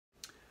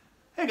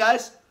Hey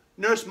guys,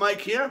 Nurse Mike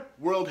here,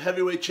 World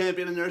Heavyweight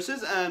Champion of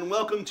Nurses, and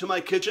welcome to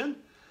my kitchen.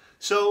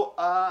 So,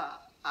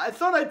 I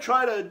thought I'd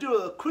try to do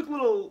a quick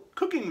little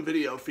cooking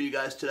video for you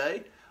guys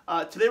today.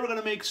 Today we're going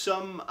to make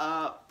some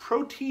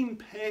protein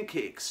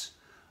pancakes.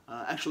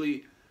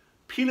 Actually,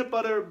 peanut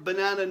butter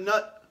banana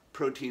nut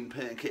protein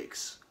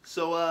pancakes.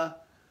 So,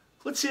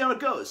 let's see how it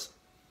goes.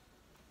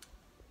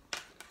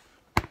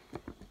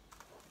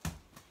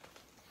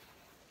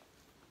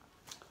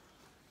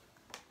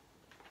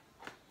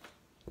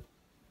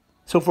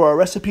 So for our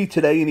recipe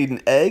today, you need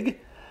an egg,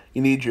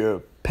 you need your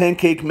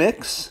pancake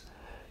mix,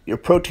 your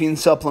protein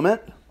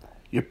supplement,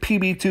 your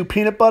PB2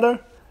 peanut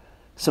butter,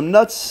 some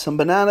nuts, some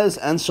bananas,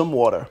 and some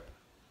water.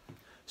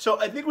 So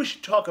I think we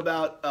should talk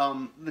about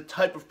the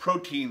type of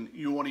protein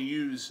you want to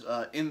use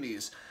in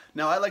these.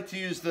 Now I like to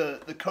use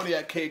the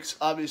Kodiak cakes,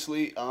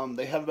 obviously.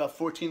 They have about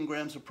 14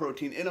 grams of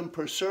protein in them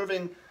per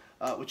serving,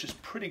 which is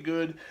pretty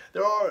good.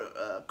 There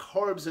are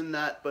carbs in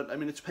that, but I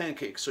mean it's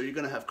pancakes, so you're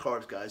going to have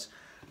carbs, guys.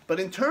 But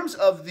in terms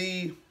of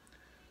the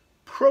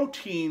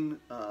protein,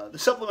 the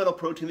supplemental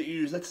protein that you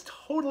use, that's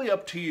totally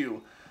up to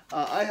you.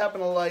 I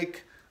happen to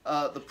like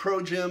the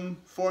Pro Gym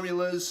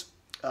formulas.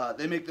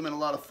 They make them in a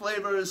lot of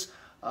flavors.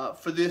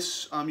 For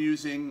this, I'm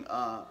using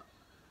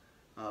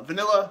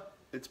vanilla.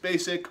 It's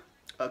basic.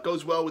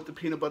 Goes well with the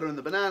peanut butter and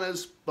the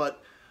bananas.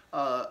 But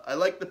I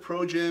like the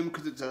Pro Gym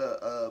because it's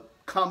a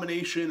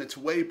combination. It's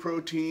whey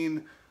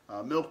protein,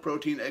 milk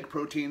protein, egg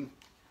protein.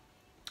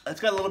 It's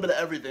got a little bit of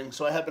everything,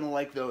 so I happen to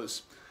like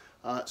those.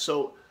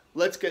 So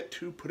let's get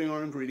to putting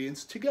our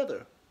ingredients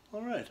together.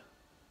 All right.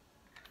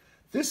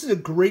 This is a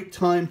great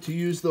time to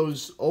use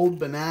those old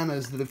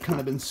bananas that have kind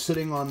of been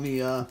sitting on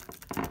the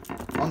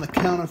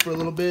counter for a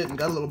little bit and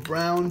got a little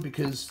brown,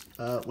 because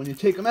when you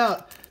take them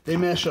out, they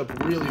mash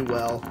up really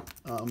well.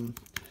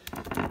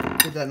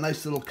 Get that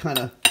nice little kind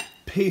of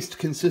paste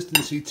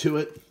consistency to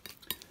it,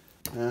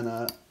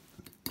 and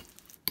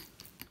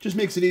just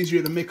makes it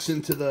easier to mix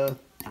into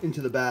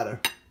the batter.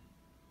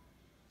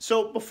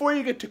 So before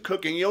you get to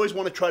cooking, you always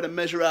want to try to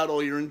measure out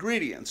all your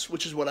ingredients,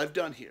 which is what I've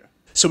done here.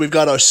 So we've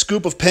got our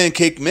scoop of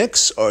pancake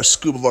mix, our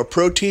scoop of our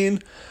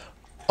protein,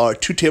 our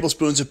 2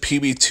 tablespoons of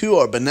PB2,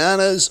 our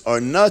bananas, our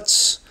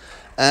nuts,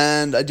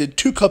 and I did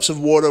 2 cups of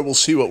water. We'll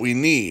see what we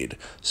need.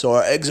 So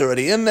our eggs are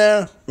already in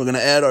there. We're going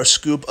to add our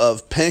scoop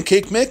of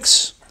pancake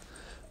mix.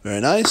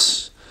 Very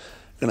nice.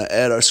 We're going to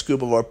add our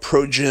scoop of our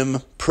Pro Gym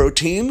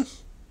protein.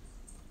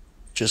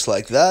 Just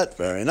like that.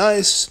 Very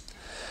nice.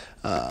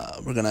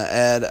 We're going to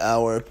add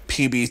our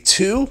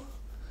PB2.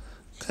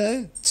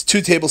 Okay, it's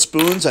 2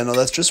 tablespoons. I know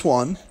that's just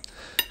 1.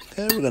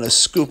 Okay, we're going to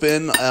scoop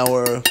in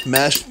our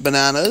mashed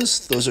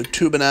bananas. Those are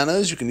 2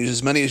 bananas. You can use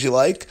as many as you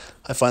like.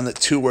 I find that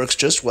 2 works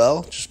just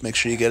well. Just make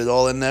sure you get it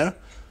all in there.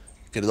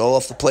 Get it all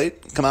off the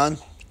plate. Come on,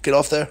 get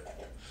off there.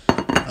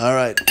 All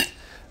right.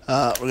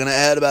 We're going to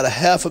add about a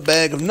half a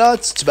bag of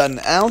nuts. It's about an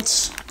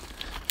ounce.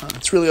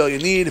 That's really all you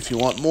need. If you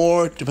want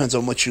more, depends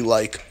on what you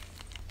like.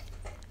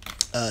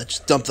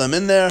 Just dump them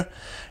in there.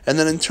 And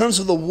then in terms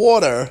of the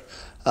water,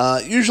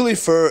 usually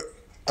for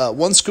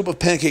 1 scoop of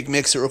pancake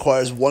mix, it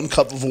requires 1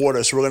 cup of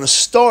water. So we're going to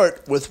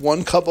start with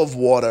 1 cup of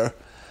water,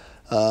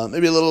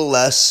 maybe a little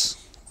less.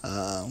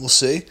 We'll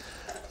see.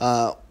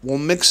 We'll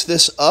mix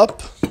this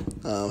up.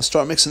 We'll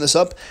start mixing this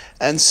up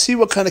and see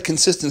what kind of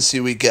consistency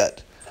we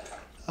get.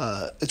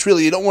 It's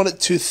really, you don't want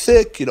it too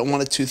thick. You don't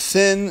want it too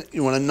thin.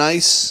 You want a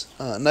nice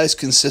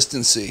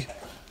consistency.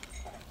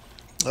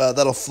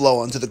 That'll flow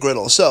onto the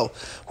griddle. So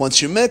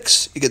once you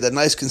mix, you get that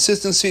nice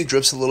consistency.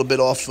 Drips a little bit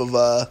off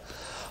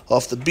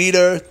the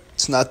beater.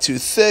 It's not too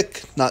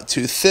thick, not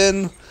too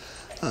thin.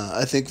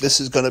 I think this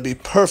is going to be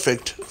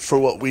perfect for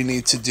what we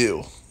need to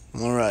do.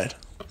 All right.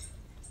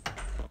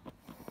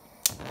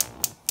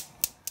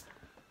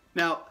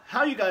 Now,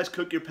 how you guys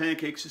cook your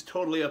pancakes is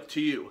totally up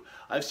to you.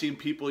 I've seen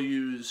people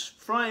use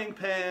frying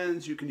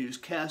pans. You can use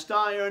cast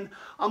iron.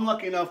 I'm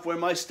lucky enough where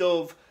my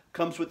stove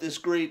comes with this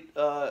great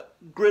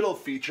griddle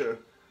feature,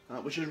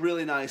 which is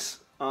really nice.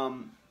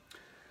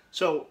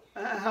 So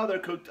how they're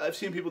cooked, I've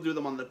seen people do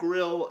them on the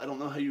grill. I don't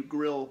know how you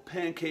grill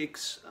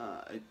pancakes.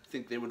 I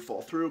think they would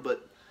fall through,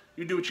 but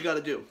you do what you got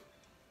to do.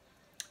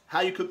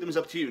 How you cook them is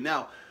up to you.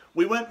 Now,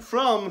 we went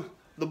from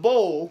the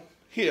bowl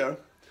here,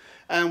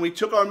 and we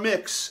took our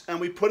mix and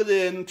we put it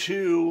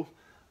into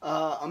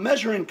a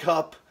measuring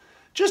cup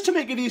just to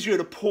make it easier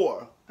to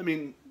pour. I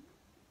mean,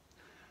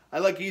 I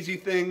like easy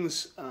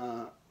things.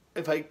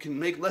 If I can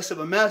make less of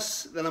a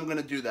mess, then I'm going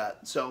to do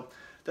that. So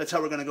that's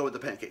how we're going to go with the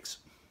pancakes.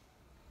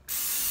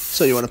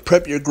 So you want to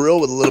prep your grill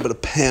with a little bit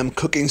of Pam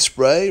cooking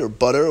spray or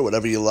butter or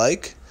whatever you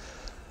like.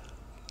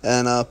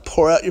 And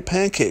pour out your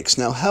pancakes.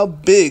 Now, how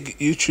big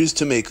you choose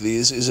to make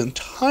these is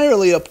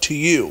entirely up to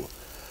you.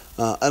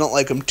 I don't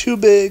like them too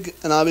big,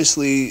 and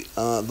obviously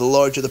the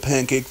larger the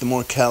pancake, the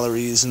more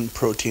calories and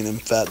protein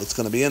and fat that's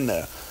going to be in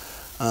there.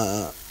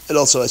 It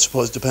also, I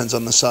suppose, depends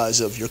on the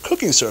size of your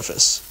cooking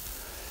surface.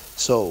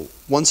 So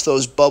once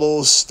those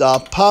bubbles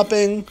stop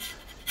popping,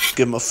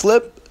 give them a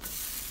flip,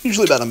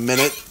 usually about a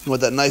minute,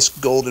 with that nice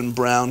golden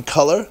brown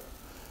color.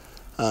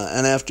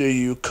 And after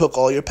you cook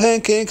all your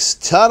pancakes,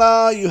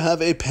 ta-da, you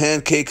have a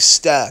pancake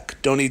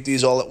stack. Don't eat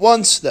these all at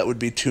once. That would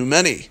be too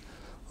many.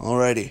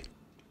 Alrighty.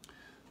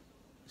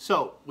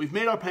 So, we've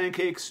made our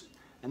pancakes,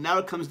 and now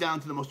it comes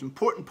down to the most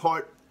important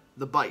part,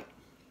 the bite.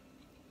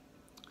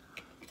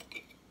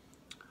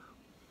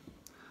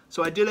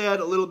 So I did add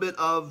a little bit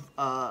of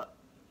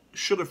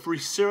sugar-free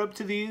syrup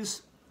to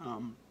these.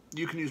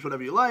 You can use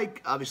whatever you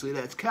like. Obviously, it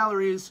adds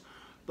calories,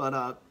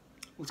 but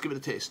let's give it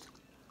a taste.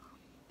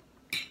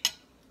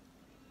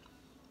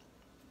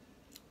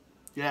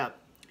 Yeah,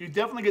 you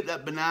definitely get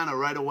that banana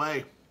right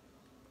away.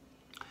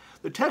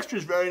 The texture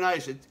is very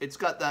nice. It's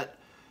got that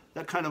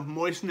kind of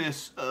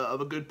moistness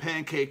of a good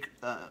pancake,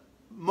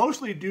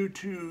 mostly due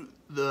to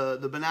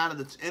the banana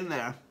that's in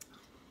there.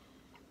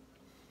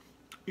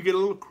 You get a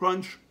little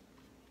crunch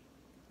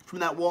from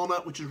that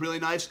walnut, which is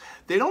really nice.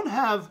 They don't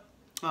have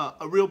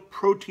a real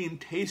protein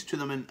taste to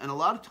them, and a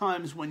lot of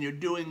times when you're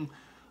doing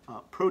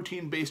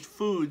protein-based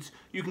foods,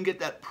 you can get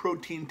that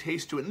protein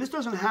taste to it, and this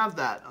doesn't have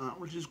that,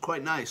 which is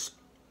quite nice.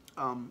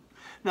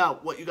 Now,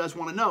 what you guys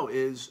want to know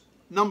is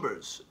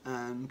numbers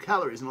and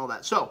calories and all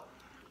that. So,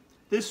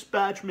 this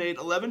batch made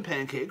 11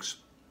 pancakes,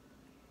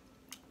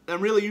 and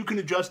really you can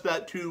adjust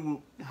that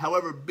to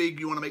however big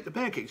you want to make the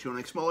pancakes. You want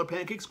to make smaller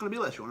pancakes, it's going to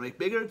be less. You want to make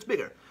bigger, it's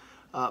bigger.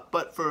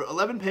 But for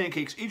 11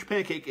 pancakes, each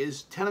pancake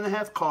is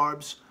 10.5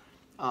 carbs,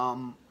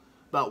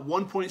 about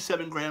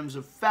 1.7 grams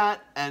of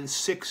fat, and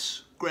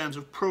 6 grams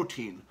of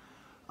protein.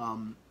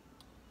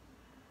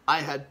 I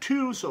had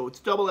 2, so it's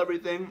double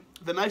everything.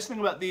 The nice thing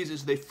about these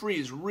is they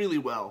freeze really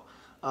well.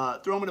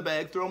 Throw them in a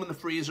bag, throw them in the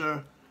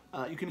freezer.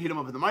 You can heat them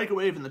up in the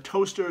microwave, and the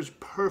toaster is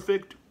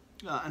perfect,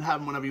 and have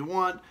them whenever you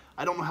want.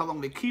 I don't know how long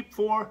they keep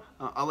for.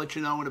 I'll let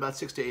you know in about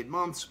 6 to 8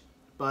 months.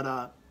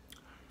 But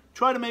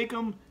try to make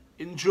them.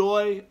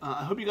 Enjoy.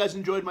 I hope you guys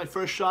enjoyed my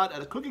first shot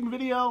at a cooking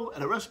video,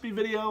 at a recipe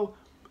video.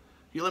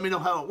 You let me know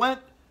how it went,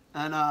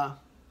 and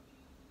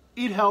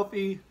eat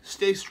healthy,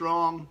 stay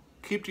strong,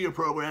 keep to your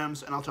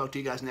programs, and I'll talk to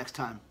you guys next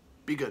time.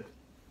 Be good.